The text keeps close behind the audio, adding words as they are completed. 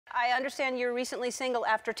I understand you're recently single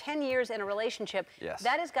after 10 years in a relationship. Yes.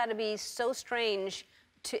 That has got to be so strange.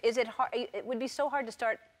 Is it hard? It would be so hard to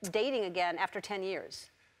start dating again after 10 years.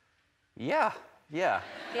 Yeah. Yeah.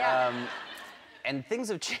 And things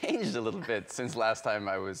have changed a little bit since last time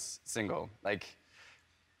I was single. Like,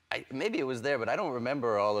 maybe it was there, but I don't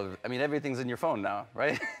remember all of. I mean, everything's in your phone now,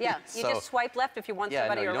 right? Yeah. You just swipe left if you want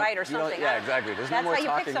somebody, or right, or something. Yeah, exactly. There's no more That's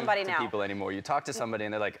how you pick talking somebody to now. people anymore. You talk to somebody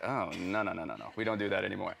and they're like, oh, no, we don't do that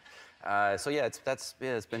anymore. So yeah,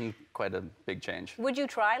 it's been quite a big change. Would you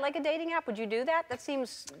try like a dating app? Would you do that? That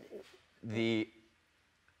seems.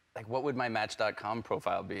 Like, what would my Match.com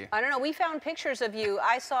profile be? I don't know. We found pictures of you.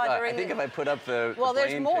 I saw during. I think if I put up the well, there's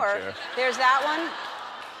plane more. picture. There's that one.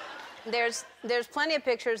 There's plenty of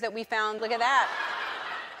pictures that we found. Look at that.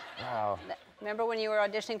 Wow. Remember when you were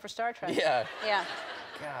auditioning for Star Trek? Yeah. Yeah.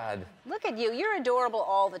 God. Look at you. You're adorable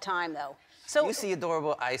all the time, though. So you see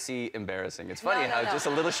adorable, I see embarrassing. It's funny how just a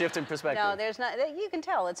little shift in perspective. No, there's not. You can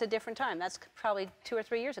tell it's a different time. That's probably 2 or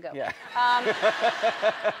 3 years ago. Yeah.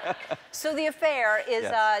 So The Affair is,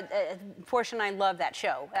 Yes. Portia and I love that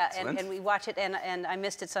show. Excellent. And we watch it, and I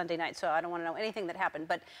missed it Sunday night, so I don't want to know anything that happened.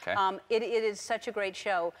 But Okay. it is such a great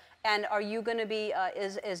show. And are you going to be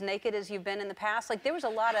as naked as you've been in the past? Like, there was a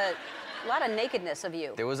lot of nakedness of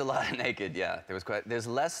you. There was a lot of naked, yeah. There's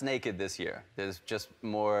less naked this year. There's just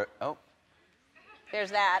more,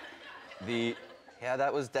 There's that. Yeah,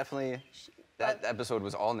 that was definitely, that episode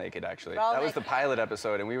was all naked, actually. All that was naked. the pilot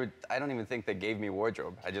episode, and I don't even think they gave me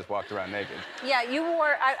wardrobe. I just walked around naked. Yeah, you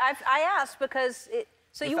wore, I asked because,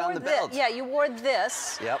 so you found wore the belt. Yeah, you wore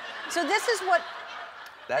this. Yep. So this is what,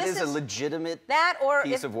 That This is a is- legitimate that or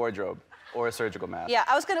piece of wardrobe or a surgical mask. yeah,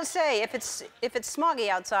 I was gonna say, if it's smoggy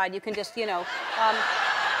outside, you can just,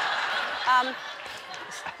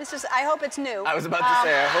 this is, I hope it's new. I was about to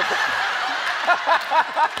say, I hope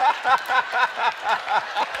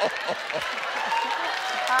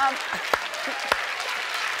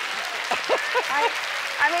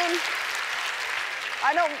I mean,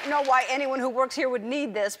 I don't know why anyone who works here would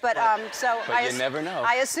need this, but you never know.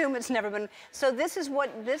 I assume it's never been. So this is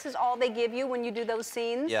all they give you when you do those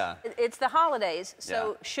scenes? Yeah. It's the holidays.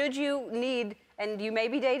 So Yeah. should you need, and you may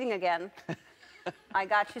be dating again, I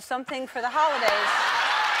got you something for the holidays.